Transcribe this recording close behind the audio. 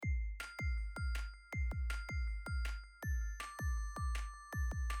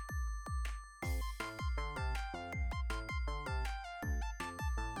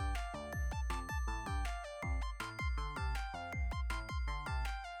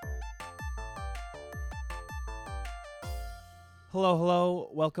Hello, hello.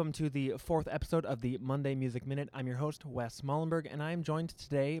 Welcome to the fourth episode of the Monday Music Minute. I'm your host, Wes Mollenberg, and I'm joined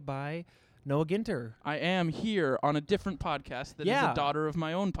today by Noah Ginther. I am here on a different podcast that is a daughter of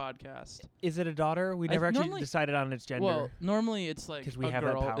my own podcast. Is it a daughter? We never actually decided on its gender. Well, normally it's like we a have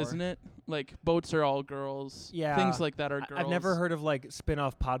girl, that power. isn't it? Like boats are all girls. Yeah. Things like that are girls. I've never heard of like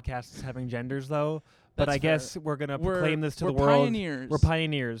spin-off podcasts having genders though, but That's I guess we're going to proclaim this to the we're world. Pioneers. We're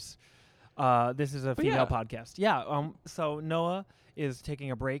pioneers. This is a female yeah. podcast. Yeah. So Noah is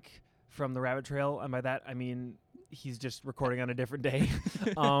taking a break from the rabbit trail, and by that I mean he's just recording on a different day.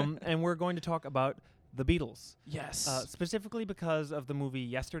 And we're going to talk about the Beatles. Yes. Specifically because of the movie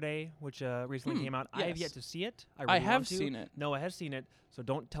Yesterday, which recently came out. Yes. I have yet to see it. I have seen it. Noah has seen it, so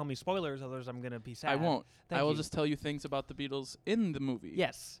don't tell me spoilers, otherwise I'm going to be sad. I won't. Thank I will you. just tell you things about the Beatles in the movie.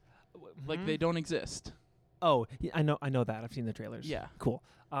 Yes. Like they don't exist. Oh, yeah, I know that. I've seen the trailers. Yeah. Cool.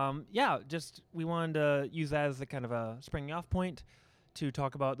 Just we wanted to use that as a kind of a springing off point to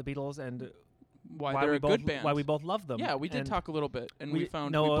talk about the Beatles and why they're a good band. Why we both love them. Yeah, we did talk a little bit, and we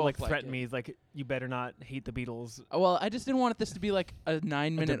found Noah we both like liked threatened it. me. He's like, you better not hate the Beatles. Well, I just didn't want this to be like a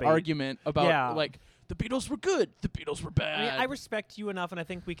 9-minute debate. argument about like the Beatles were good, the Beatles were bad. I mean, I respect you enough, and I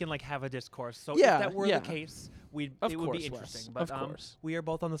think we can like have a discourse. So Yeah, if that were yeah. the case, it Of would be course, interesting. Wes. But Of course. we are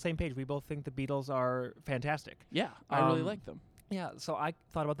both on the same page. We both think the Beatles are fantastic. Yeah, I really like them. Yeah, so I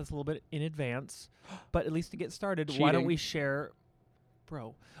thought about this a little bit in advance, but at least to get started, why Cheating. don't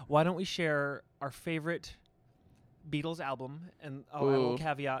we share our favorite Beatles album, and I will Ooh.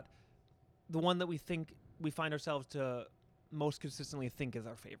 caveat the one that we find ourselves to most consistently think is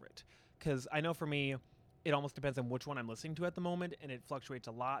our favorite. Because I know for me, it almost depends on which one I'm listening to at the moment, and it fluctuates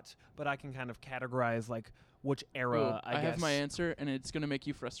a lot, but I can kind of categorize like which era, I guess. have my answer, and it's going to make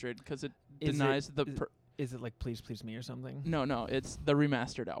you frustrated because it Is denies it- the... Is it like Please Please Me or something? No, it's the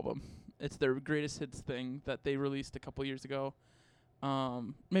remastered album. It's their greatest hits thing that they released a couple years ago.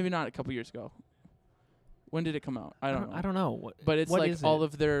 Maybe not a couple years ago. When did it come out? I don't know. I don't know. But it's what like is all it?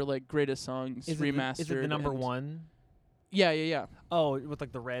 of their like greatest songs Is remastered. it the number and- one? Yeah. Oh, with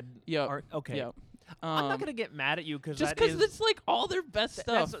like the red Yep. art? Okay. Yep. I'm not gonna get mad at you because just because it's like all their best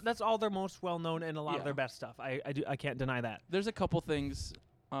stuff. That's all their most well known and a lot of Yeah. their best stuff. I can't deny that. There's a couple things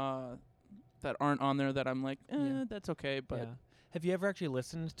that aren't on there that I'm like, Yeah. that's okay. But Yeah. Have you ever actually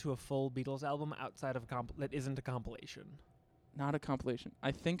listened to a full Beatles album outside of that isn't a compilation? not a compilation.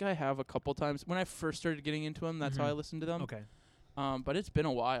 I think I have a couple times. When I first started getting into them, that's how I listened to them. Okay, But it's been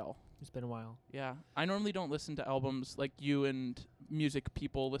a while. it's been a while. Yeah. I normally don't listen to albums like you and music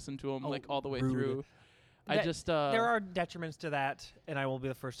people listen to them Oh, like all the way rude. through. I That- just There are detriments to that, and I will be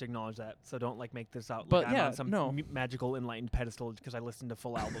the first to acknowledge that. So don't like make this out But like I'm yeah, on some no. magical enlightened pedestal because I listen to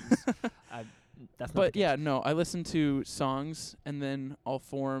full albums. That's not But the yeah, case. no, I listen to songs and then I'll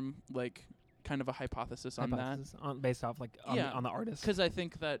form like kind of a hypothesis on that. Hypothesis based off like on, Yeah. on the artist. Because I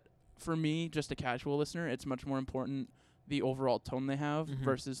think that for me, just a casual listener, it's much more important the overall tone they have Mhm.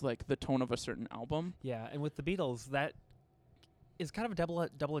 versus like the tone of a certain album. Yeah, and with the Beatles, that is kind of a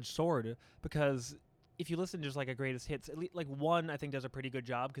double-edged sword because if you listen to just like a greatest hits, like one I think does a pretty good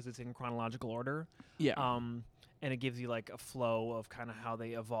job because it's in chronological order. Yeah. And it gives you like a flow of kind of how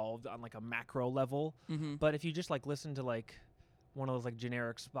they evolved on like a macro level. Mm-hmm. But if you just like listen to like one of those like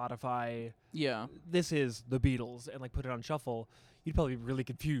generic Spotify, Yeah. this is the Beatles, and like put it on shuffle, you'd probably be really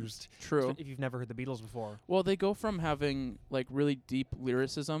confused. True. If you've never heard the Beatles before. Well, they go from having like really deep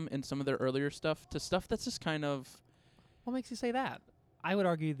lyricism in some of their earlier stuff to stuff that's just kind of. What makes you say that? I would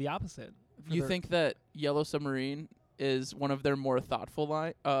argue the opposite. You think that Yellow Submarine is one of their more thoughtful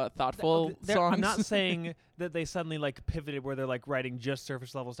songs? I'm not saying that they suddenly like pivoted where they're like writing just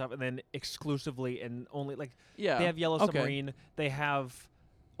surface level stuff and then exclusively and only like Yeah. they have Yellow Okay. Submarine, they have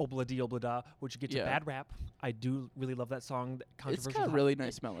Obla Di Obla Da, which gets a Yeah. bad rap. I do really love that song. It's Controversial got hot- really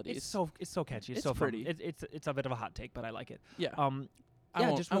nice melodies. It's so catchy. It's It's so pretty. fun. It's a bit of a hot take, but I like it. Yeah.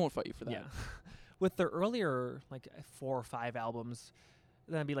 Yeah, I just won't fight you for that. Yeah. With their earlier like 4 or 5 albums,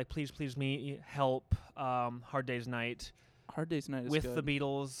 that'd be like Please Please Me, Help, Hard Day's Night, Hard Day's Night is with good. the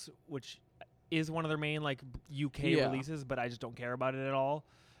Beatles, which is one of their main like UK Yeah. releases, but I just don't care about it at all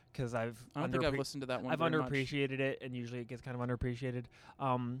because I don't think I've listened to that one. I've very much. underappreciated it, and usually it gets kind of underappreciated.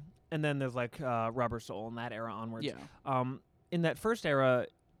 And then there's like Rubber Soul and that era onwards. Yeah. In that first era,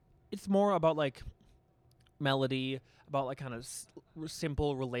 it's more about like melody, about like kind of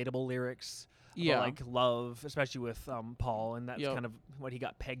simple, relatable lyrics. Yeah. About, like love, especially with Paul, and that's Yep. kind of what he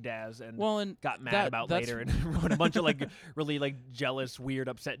got pegged as, and Well, and got mad that- about that's- later, and wrote a bunch of like really like jealous, weird,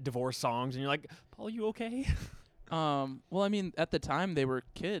 upset divorce songs, and you're like, Paul, you okay? Well, I mean, at the time they were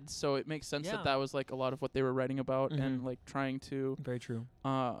kids, so it makes sense that was like a lot of what they were writing about and like trying to very true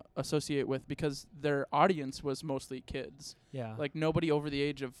associate with, because their audience was mostly kids. Yeah, Like nobody over the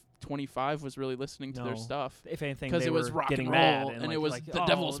age of 25 was really listening to their stuff. If anything, because it was rock and roll and like, it was the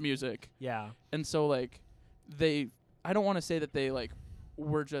devil's music. Yeah, and so like I don't want to say that they like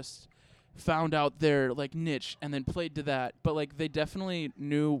were just found out their like niche and then played to that, but like they definitely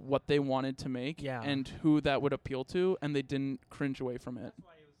knew what they wanted to make and who that would appeal to, and they didn't cringe away from it.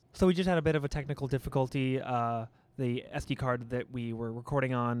 So we just had a bit of a technical difficulty. The SD card that we were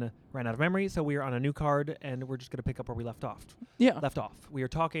recording on ran out of memory, so we are on a new card, and we're just going to pick up where we left off. We are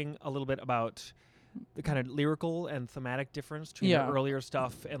talking a little bit about the kind of lyrical and thematic difference between their earlier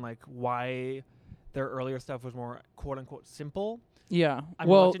stuff and like why their earlier stuff was more quote unquote simple. Yeah. I'm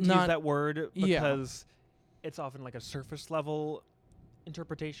reluctant to use that word because it's often like a surface level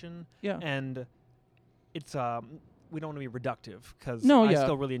interpretation. Yeah. And it's we don't want to be reductive because I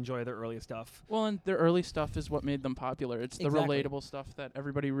still really enjoy their early stuff. Well, and their early stuff is what made them popular. It's the relatable stuff that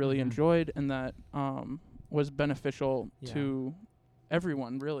everybody really enjoyed and that was beneficial to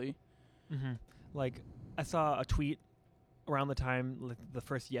everyone, really. Like, I saw a tweet around the time like, the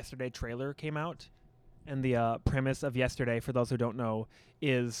first Yesterday trailer came out. And the premise of Yesterday, for those who don't know,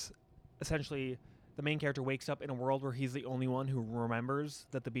 is essentially the main character wakes up in a world where he's the only one who remembers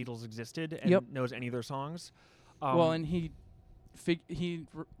that the Beatles existed and knows any of their songs. Well, and he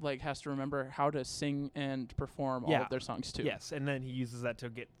has to remember how to sing and perform all of their songs too. Yes, and then he uses that to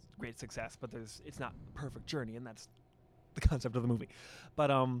get great success. But it's not a perfect journey, and that's the concept of the movie. But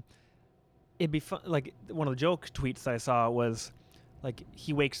it'd be fun. Like one of the joke tweets that I saw was like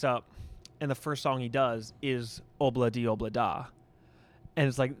he wakes up. And the first song he does is Obla Di Obla Da. And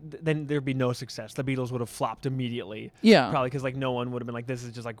it's like, then there'd be no success. The Beatles would have flopped immediately. Yeah. Probably because like no one would have been like, this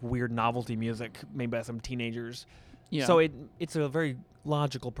is just like weird novelty music made by some teenagers. Yeah. So it's a very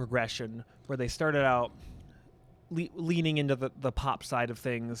logical progression where they started out leaning into the pop side of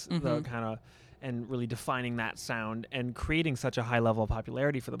things, the kind of, and really defining that sound and creating such a high level of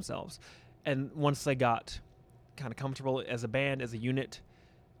popularity for themselves. And once they got kind of comfortable as a band, as a unit,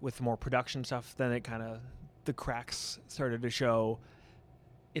 with more production stuff, then it kind of the cracks started to show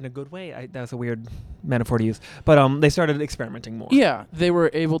in a good way. That was a weird metaphor to use, but they started experimenting more. Yeah, they were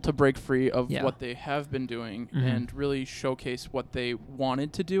able to break free of what they have been doing and really showcase what they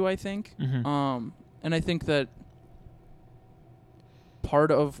wanted to do, I think. And I think that part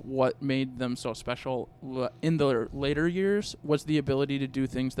of what made them so special in their later years was the ability to do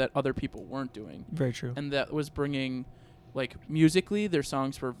things that other people weren't doing. Very true. And that was bringing... Like musically, their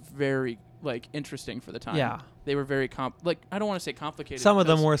songs were very like interesting for the time. Yeah, they were very I don't want to say complicated. Some of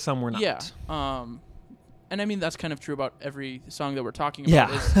them were, some were not. Yeah. And I mean that's kind of true about every song that we're talking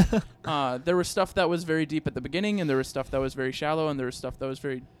about. Yeah. There was stuff that was very deep at the beginning, and there was stuff that was very shallow, and there was stuff that was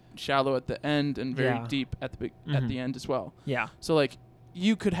very shallow at the end, and very deep at the at the end as well. Yeah. So like,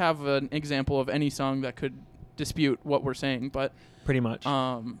 you could have an example of any song that could dispute what we're saying, but. Pretty much.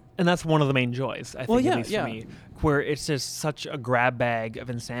 And that's one of the main joys, I think, at least for me, where it's just such a grab bag of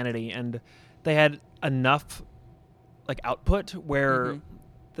insanity. And they had enough like output where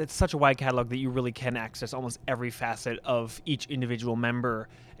it's such a wide catalog that you really can access almost every facet of each individual member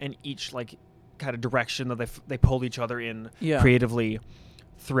and each like kind of direction that they pulled each other in creatively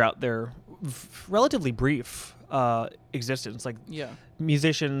throughout their relatively brief existence. Like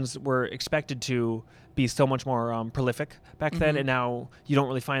musicians were expected to be so much more prolific back then, and now you don't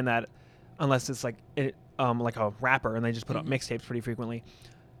really find that unless it's like a rapper, and they just put up mixtapes pretty frequently.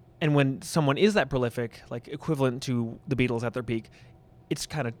 And when someone is that prolific, like equivalent to the Beatles at their peak, it's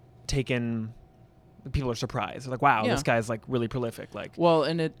kind of taken. People are surprised. They're like, wow, this guy's like really prolific. Like, well,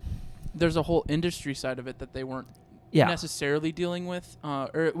 and there's a whole industry side of it that they weren't necessarily dealing with,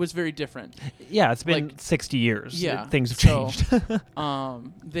 or it was very different. Yeah, it's been like 60 years. Yeah, things have changed.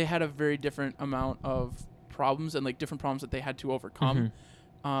 They had a very different amount of problems and like different problems that they had to overcome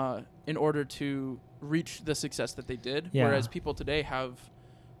in order to reach the success that they did. Yeah. Whereas people today have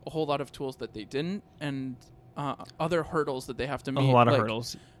a whole lot of tools that they didn't, and other hurdles that they have to meet. A whole lot of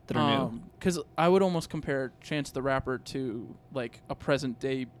hurdles that are new. Because I would almost compare Chance the Rapper to like a present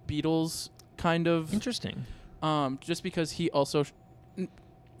day Beatles kind of. Interesting. Just because he also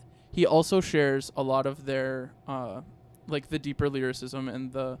shares a lot of their like the deeper lyricism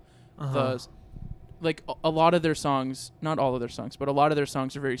and the like a lot of their songs, not all of their songs, but a lot of their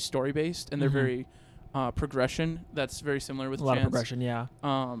songs are very story based, and they're very progression. That's very similar with a lot of progression, yeah.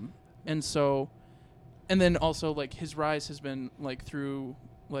 And so, and then also like his rise has been like through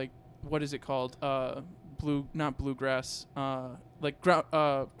like what is it called? not bluegrass, like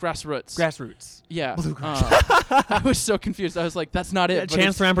grassroots. Grassroots. Yeah. Bluegrass. I was so confused. I was like, that's not it. Yeah,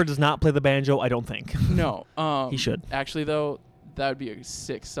 Chance the Rapper does not play the banjo, I don't think. No. He should. Actually, though, that would be a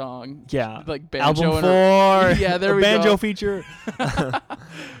sick song. Yeah. Like banjo. Album 4. Yeah, there we banjo go. feature.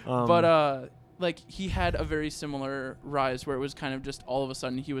 But like he had a very similar rise where it was kind of just all of a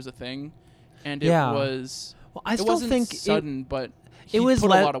sudden he was a thing, and it was. Well, I it still wasn't think sudden, but it was put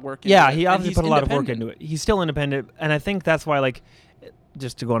a lot of work into it. Yeah, he obviously put a lot of work independent. into it. He's still independent, and I think that's why, like,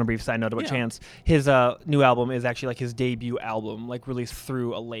 just to go on a brief side note about Chance, his new album is actually like his debut album, like released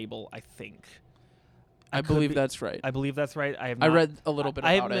through a label, I think. I believe that's right. I believe that's right. I read a little bit about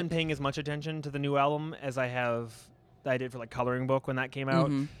it. I haven't been paying as much attention to the new album as I did for like Coloring Book when that came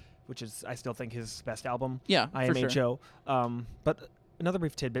out, which is I still think his best album. Yeah, IMHO. for sure. But another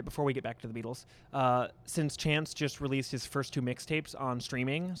brief tidbit before we get back to the Beatles. Since Chance just released his first 2 mixtapes on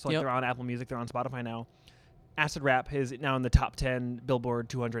streaming, so like they're on Apple Music, they're on Spotify now. Acid Rap is now in the top 10 Billboard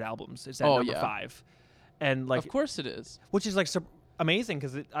 200 albums. It's at number 5, and like of course it is, which is like amazing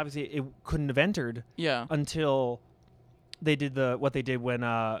because obviously it couldn't have entered until they did what they did when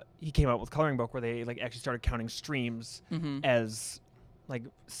he came out with Coloring Book, where they like actually started counting streams as like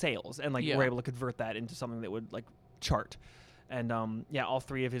sales and like were able to convert that into something that would like chart. And all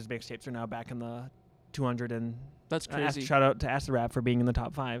 3 of his mixtapes are now back in the 200, and that's crazy. Shout out to Acid Rap for being in the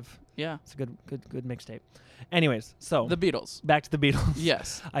top 5. Yeah, it's a good mixtape. Anyways, so the Beatles. Back to the Beatles.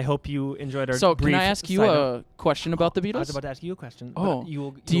 Yes. I hope you enjoyed our. So brief can I ask you a question about the Beatles? I was about to ask you a question. Oh,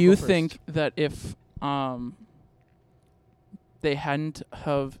 do you think that if they hadn't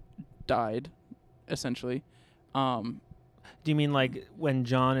have died, essentially, do you mean like when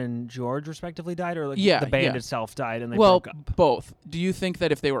John and George respectively died, or like the band itself died and they broke up? Both. Do you think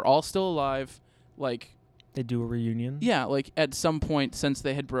that if they were all still alive, like they do a reunion? Yeah, like at some point since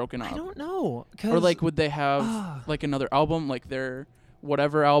they had broken up. I don't know. Or like would they have like another album, like their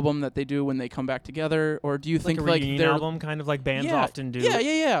whatever album that they do when they come back together? Or do you think a like reunion their album, kind of like bands often do?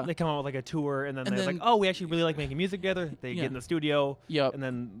 Yeah. They come out with like a tour, and then they're like, oh, we actually really like making music together. They get in the studio, and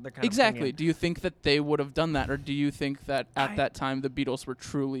then they're kind of exactly. Do you think that they would have done that, or do you think that at that time the Beatles were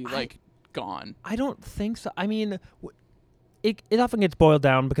truly like gone? I don't think so. I mean, it often gets boiled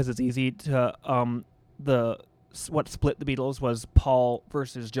down because it's easy to what split the Beatles was Paul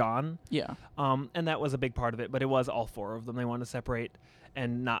versus John. Yeah. And that was a big part of it, but it was all 4 of them. They wanted to separate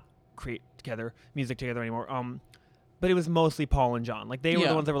and not create music together anymore. But it was mostly Paul and John. Like they were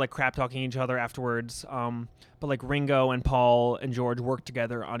the ones that were like crap talking each other afterwards. But like Ringo and Paul and George worked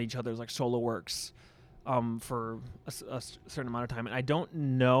together on each other's like solo works for a certain amount of time. And I don't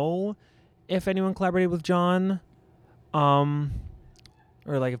know if anyone collaborated with John, or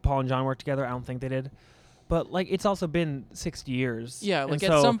like if Paul and John worked together. I don't think they did. But like it's also been 60 years. Yeah, like and at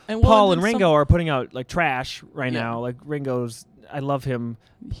so some Paul and Ringo are putting out like trash right now. Like Ringo's, I love him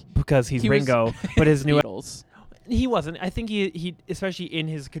because he's Ringo, but his new Beatles. He wasn't. I think he especially in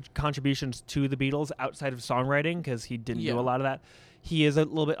his contributions to the Beatles outside of songwriting, because he didn't do a lot of that. He is a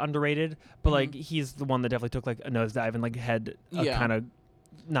little bit underrated, but like he's the one that definitely took like a nosedive and like had a kind of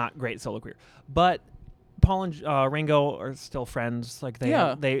not great solo career. But Paul and Ringo are still friends. Like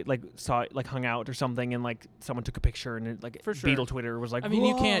they like saw like hung out or something, and like someone took a picture, and it, like Beatle Twitter was like, I mean,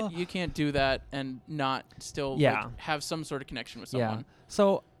 you can't do that and not still like, have some sort of connection with someone. Yeah.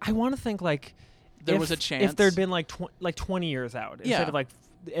 So I want to think like there was a chance if there'd been like 20 years out instead of like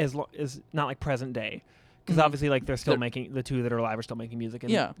as not like present day, because obviously like they're still making, the 2 that are alive are still making music,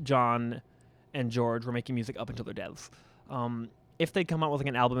 and John and George were making music up until their deaths. If they'd come out with like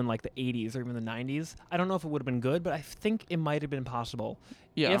an album in like the 80s or even the 90s, I don't know if it would have been good, but I think it might have been possible.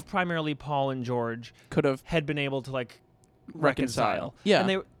 Yeah. If primarily Paul and George had been able to like reconcile. Yeah.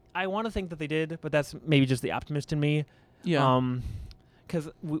 And I want to think that they did, but that's maybe just the optimist in me. Yeah. Because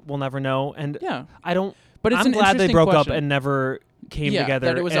we'll never know. And I don't. But it's I'm glad they broke question. up and never came together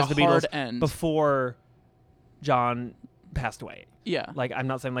that it was as the hard Beatles end. Before John passed away. Yeah. Like I'm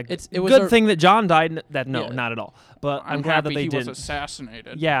not saying like it was good thing that John died. Not at all. But I'm glad that they didn't. He was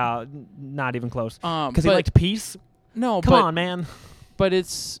assassinated. Yeah, not even close. Because he but liked peace. No, come on, man. But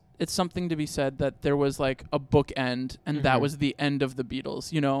it's something to be said that there was like a bookend, and that was the end of the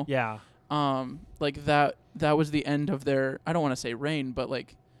Beatles. You know. Yeah. Like that was the end of their. I don't want to say reign, but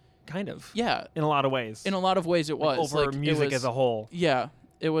like. Kind of. Yeah. In a lot of ways. In a lot of ways, it was over like, music as a whole. Yeah.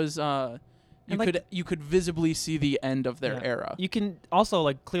 It was. You could visibly see the end of their era. You can also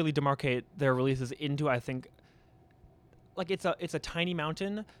like clearly demarcate their releases into, I think, like it's a tiny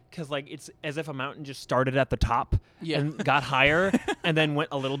mountain, because like it's as if a mountain just started at the top and got higher and then went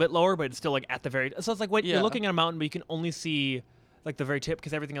a little bit lower, but it's still like at the very. So it's like when you're looking at a mountain, but you can only see like the very tip,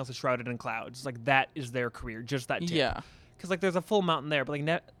 because everything else is shrouded in clouds. Like that is their career, just that tip. Yeah. Because like there's a full mountain there, but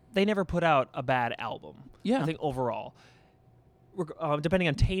like they never put out a bad album. Yeah. I think overall, depending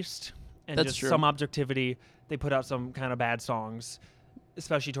on taste and That's just true. some objectivity, they put out some kind of bad songs,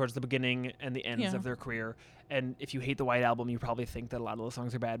 especially towards the beginning and the ends Yeah. of their career. And if you hate the White Album, you probably think that a lot of those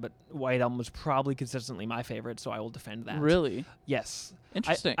songs are bad, but White Album was probably consistently my favorite, so I will defend that. Really? Yes.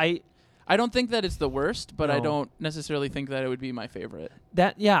 Interesting. I don't think that it's the worst, but I No. don't necessarily think that it would be my favorite.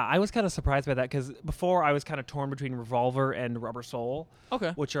 I was kind of surprised by that, because before I was kind of torn between Revolver and Rubber Soul,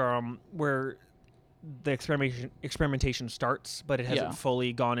 Okay. which are where the experimentation starts, but it hasn't Yeah.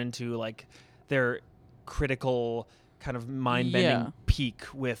 fully gone into like their critical kind of mind-bending Yeah. peak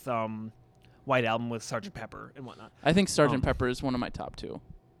with White Album with Sgt. Pepper and whatnot. I think Sgt. Um, Pepper is one of my top 2.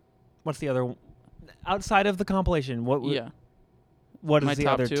 What's the other outside of the compilation? What Yeah. what is My the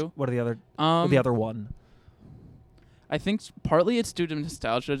top other 2? what are the other Um, the other one? I think partly it's due to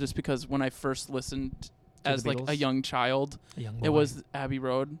nostalgia, just because when I first listened as the like a Beatles? young child, A Young it Boy. was Abbey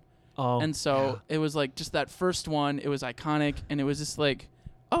Road. Oh, And so it was like just that first one, it was iconic, and it was just like,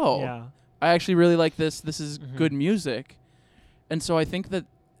 oh, yeah. I actually really like this. This is Mhm. good music. And so I think that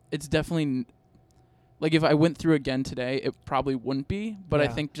it's definitely, like, if I went through again today, it probably wouldn't be. But I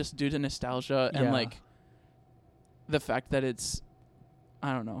Yeah. think just due to nostalgia and, Yeah. like, the fact that it's,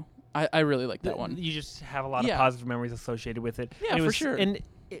 I don't know. I really like that one. You just have a lot of Yeah. positive memories associated with it. Yeah, And it for was- sure. And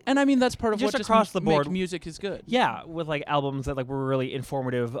And I mean, that's part of just what just across the make board- music is good. yeah, with like albums that like were really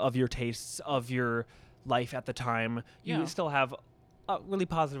informative of your tastes, of your life at the time, you Yeah. still have a really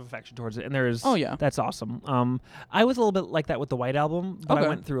positive affection towards it. And there is, Oh, yeah. that's awesome. I was a little bit like that with the White Album, but I Okay.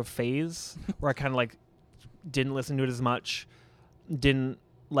 went through a phase where I kind of like didn't listen to it as much, didn't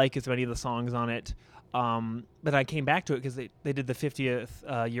like as many of the songs on it. But I came back to it because they did the 50th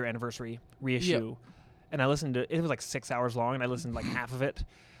year anniversary reissue, and I listened to it. It was like 6 hours long, and I listened to like half of it,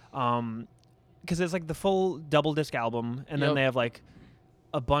 because it's like the full double disc album, and then Yep. they have like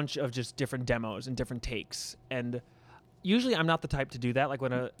a bunch of just different demos and different takes. And usually I'm not the type to do that. Like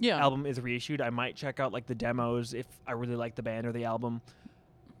when a Yeah. album is reissued, I might check out like the demos if I really like the band or the album.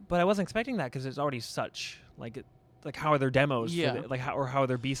 But I wasn't expecting that because it's already such like how are their demos? Yeah. For how are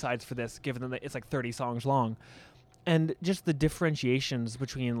their B-sides for this? Given that it's like 30 songs long, and just the differentiations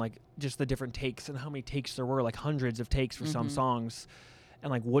between like just the different takes and how many takes there were, like hundreds of takes for some Mhm. songs, and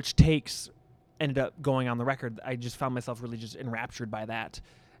like which takes ended up going on the record. I just found myself really just enraptured by that,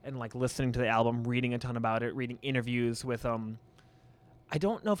 and like listening to the album, reading a ton about it, reading interviews with I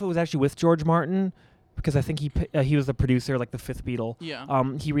don't know if it was actually with George Martin, because I think he was the producer, like the fifth Beatle. Yeah.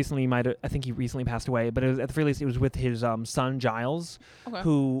 He recently I think he recently passed away, but it was, at the very least, it was with his son Giles, Okay.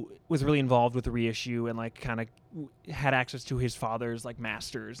 who was really involved with the reissue and like kind of had access to his father's like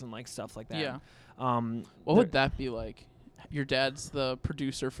masters and like stuff like that. Yeah. What What would that be like? Your dad's the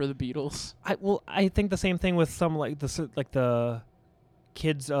producer for the Beatles. I think the same thing with some like the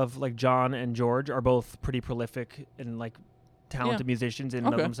kids of like John and George are both pretty prolific and like talented musicians in and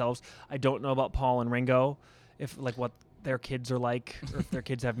of Okay. themselves. I don't know about Paul and Ringo, if like what their kids are like, or if their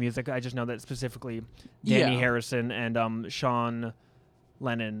kids have music. I just know that specifically Danny Yeah. Harrison and Sean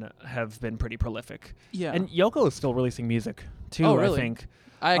Lennon have been pretty prolific. Yeah. And Yoko is still releasing music too. Oh, really? I think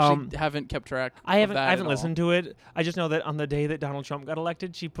I actually haven't kept track. I haven't Of that at listened to it. I just know that on the day that Donald Trump got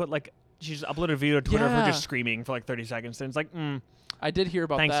elected, she just uploaded a video to Twitter of her Yeah. just screaming for like 30 seconds, and it's like, I did hear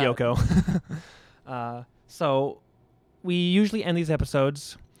about thanks, that. Yoko. So we usually end these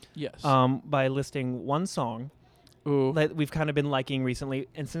episodes Yes. by listing one song Ooh. that we've kind of been liking recently.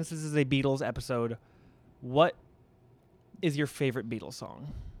 And since this is a Beatles episode, what is your favorite Beatles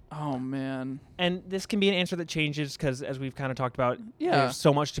song? Oh man. And this can be an answer that changes because, as we've kind of talked about, Yeah. there's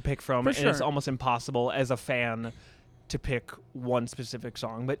so much to pick from, For and it's sure. almost impossible as a fan to pick one specific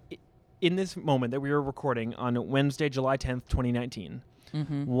song. But in this moment that we were recording on Wednesday, July 10th, 2019,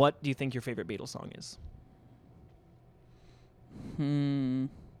 Mm-hmm. what do you think your favorite Beatles song is?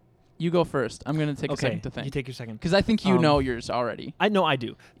 You go first. I'm gonna take a Okay, second to think. you take your second. Because I think you know yours already. I know I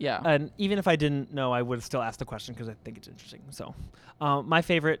do. Yeah. And even if I didn't know, I would have still asked the question because I think it's interesting. So, my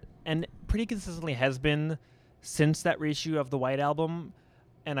favorite, and pretty consistently has been since that reissue of the White Album,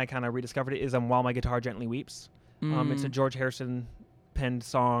 and I kind of rediscovered it, is While My Guitar Gently Weeps. It's a George Harrison penned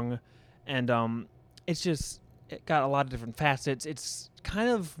song, and it got a lot of different facets. It's kind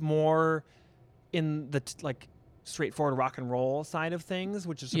of more in the straightforward rock and roll side of things,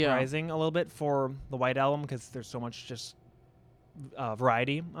 which is Yeah. surprising a little bit for the White Album because there's so much just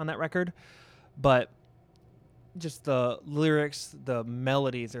variety on that record. But just the lyrics, the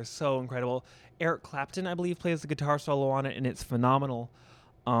melodies are so incredible. Eric Clapton, I believe, plays the guitar solo on it, and it's phenomenal.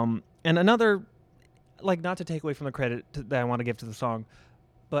 And another, like, not to take away from the credit that I want to give to the song,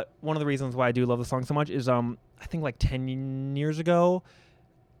 but one of the reasons why I do love the song so much is I think like 10 years ago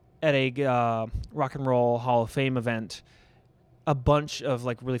at a Rock and Roll Hall of Fame event, a bunch of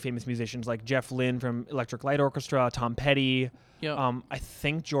like really famous musicians like Jeff Lynne from Electric Light Orchestra, Tom Petty, I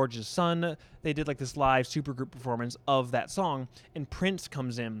think George's son, they did like this live supergroup performance of that song, and Prince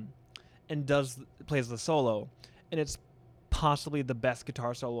comes in and plays the solo, and it's possibly the best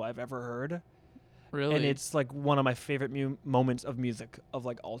guitar solo I've ever heard. Really? And it's like one of my favorite moments of music of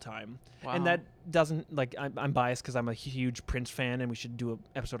like all time. Wow. And that doesn't like I'm biased because I'm a huge Prince fan, and we should do an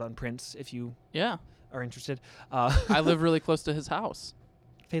episode on Prince if you are interested. I live really close to his house.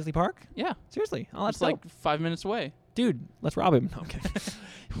 Paisley Park? Yeah. Seriously? Oh, that's it's like 5 minutes away. Dude, let's rob him. Okay.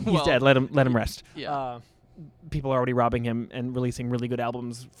 He's Well, dead. Let him rest. Yeah. People are already robbing him and releasing really good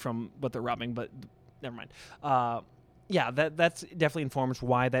albums from what they're robbing, but never mind. Yeah, that's definitely informs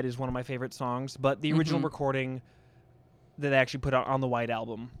why that is one of my favorite songs. But the original recording that they actually put out on the White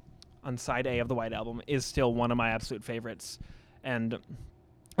Album, on side A of the White Album, is still one of my absolute favorites. And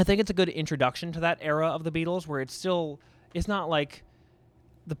I think it's a good introduction to that era of the Beatles, where it's not like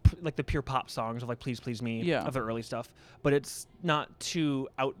the pure pop songs of like Please Please Me of the early stuff, but it's not too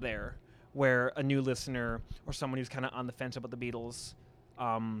out there where a new listener or someone who's kind of on the fence about the Beatles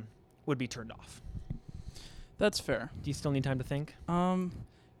would be turned off. That's fair. Do you still need time to think?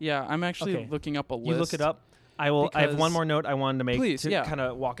 Yeah, I'm actually looking up a list. You look it up. I will. I have one more note I wanted to make to kind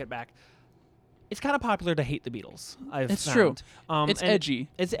of walk it back. It's kind of popular to hate the Beatles. It's found. True. It's edgy.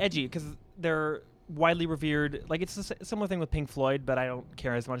 It's edgy because they're widely revered. Like, it's a similar thing with Pink Floyd, but I don't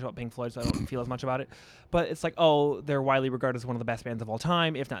care as much about Pink Floyd, so I don't feel as much about it. But it's like, they're widely regarded as one of the best bands of all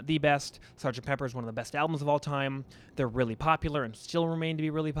time, if not the best. Sgt. Pepper is one of the best albums of all time. They're really popular and still remain to be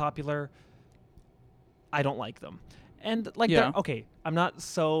really popular. I don't like them. And, like, okay, I'm not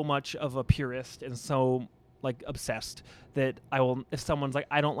so much of a purist and so, like, obsessed that if someone's like,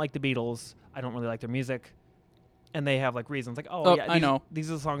 I don't like the Beatles, I don't really like their music, and they have, like, reasons, like, I know. These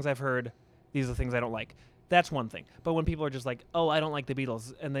are the songs I've heard, these are the things I don't like. That's one thing. But when people are just like, I don't like the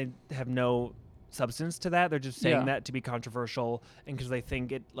Beatles, and they have no substance to that, they're just saying that to be controversial and because they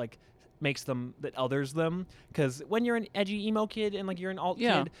think it, like, makes them that others them. Because when you're an edgy emo kid and like you're an alt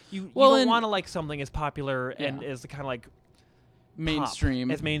kid, you don't want to like something as popular and as kind of like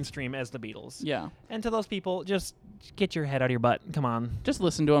mainstream as the Beatles. Yeah. And to those people, just get your head out of your butt. Come on. Just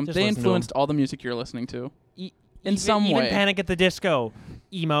listen to them. They influenced all the music you're listening to. In some way. Even Panic at the Disco,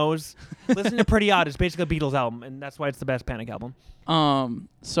 emos. Listen to Pretty Odd. It's basically a Beatles album, and that's why it's the best Panic album.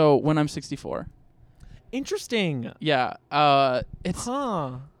 So When I'm 64. Interesting. Yeah. It's.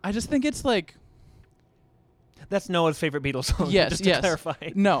 I just think it's like. That's Noah's favorite Beatles song. Yes. Just to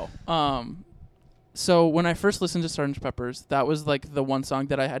clarify. No. So when I first listened to Sgt. Pepper's, that was like the one song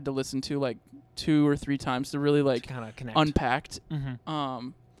that I had to listen to like 2 or 3 times to really like kind of connect. Unpacked. Mm-hmm.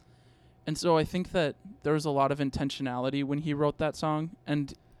 And so I think that there was a lot of intentionality when he wrote that song,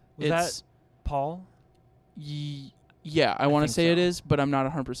 and was that Paul? Yeah, I want to say so. It is, but I'm not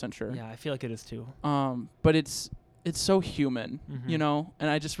 100% sure. Yeah, I feel like it is too. But it's so human, you know, and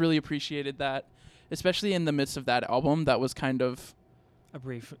I just really appreciated that, especially in the midst of that album. That was kind of a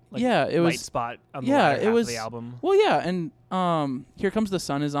brief, it light was spot on the latter half of the album. Well, yeah, and Here Comes the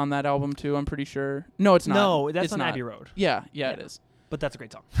Sun is on that album too. I'm pretty sure. No, it's not. No, that's it's on not. Abbey Road. Yeah, it is. But that's a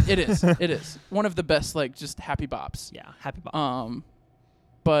great song. It is. It is one of the best, like just happy bops. Yeah, happy bop.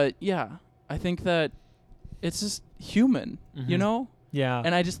 But yeah, I think that it's just human, you know. Yeah.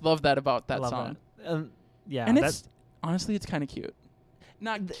 And I just love that about that song. That. Yeah. And it's honestly, it's kind of cute.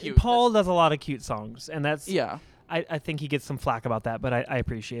 Not cute. Paul does a lot of cute songs, and that's I think he gets some flack about that, but I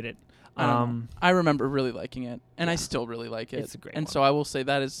appreciate it. I remember really liking it, and I still really like it. It's a great one. So I will say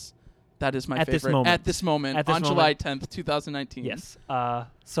that is my favorite at this moment on July 10th, 2019. Yes.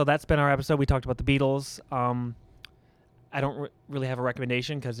 So that's been our episode. We talked about the Beatles. I don't really have a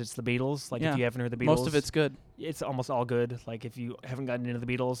recommendation because it's the Beatles. Like, if you haven't heard the Beatles, most of it's good. It's almost all good. Like, if you haven't gotten into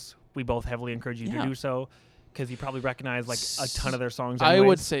the Beatles, we both heavily encourage you to do so, because you probably recognize like a ton of their songs. Anyways. I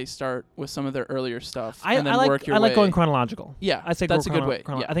would say start with some of their earlier stuff and then work your way. I like going chronological. Yeah, I say that's a good way.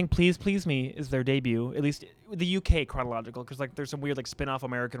 Yeah. I think Please Please Me is their debut, at least the UK chronological, because like there's some weird like spin-off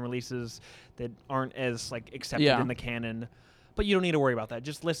American releases that aren't as like accepted in the canon. But you don't need to worry about that.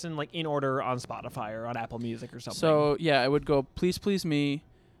 Just listen like in order on Spotify or on Apple Music or something. So yeah, I would go Please Please Me,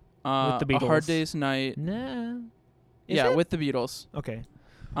 with the Beatles. A Hard Day's Night. Nah. With the Beatles. Okay.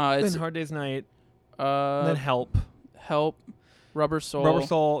 It's then Hard Day's Night. Then Help, Rubber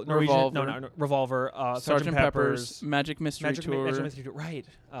Soul, Norwegian, Revolver, Sgt. Pepper's, Magic Mystery Tour. Magic Mystery Tour. Right.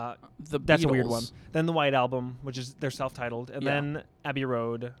 That's Beatles. A weird one. Then the White Album, which is they're self-titled, and then Abbey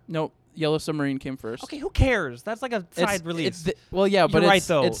Road. Nope. Yellow Submarine came first. Okay, who cares? That's like a side release. Well, yeah, but You're it's, right,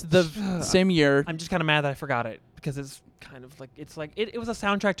 though. it's the same year. I'm just kind of mad that I forgot it because it's kind of like it was a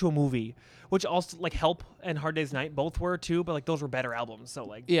soundtrack to a movie, which also like Help and Hard Day's Night both were too, but like those were better albums. So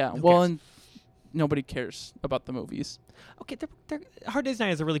like yeah, who well, cares? and nobody cares about the movies. Okay, Hard Day's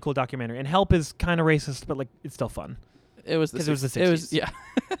Night is a really cool documentary, and Help is kind of racist, but like it's still fun. It was the 'Cause it was the 60s. It was yeah.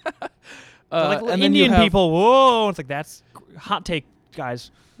 Like and Indian people, whoa! It's like that's hot take,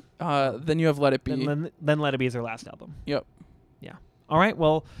 guys. Then you have Let It Be. Then Let It Be is their last album. Yep. Yeah. All right.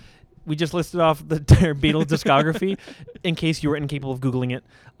 Well, we just listed off their Beatles discography in case you were incapable of Googling it.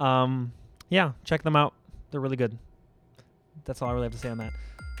 Yeah, check them out. They're really good. That's all I really have to say on that.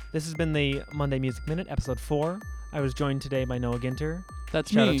 This has been the Monday Music Minute, episode 4. I was joined today by Noah Ginther.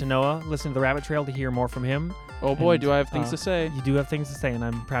 That's Shout me. out to Noah. Listen to The Rabbit Trail to hear more from him. Oh boy, And, do I have things to say. You do have things to say, and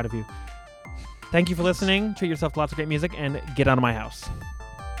I'm proud of you. Thank you for listening. Treat yourself to lots of great music, and get out of my house.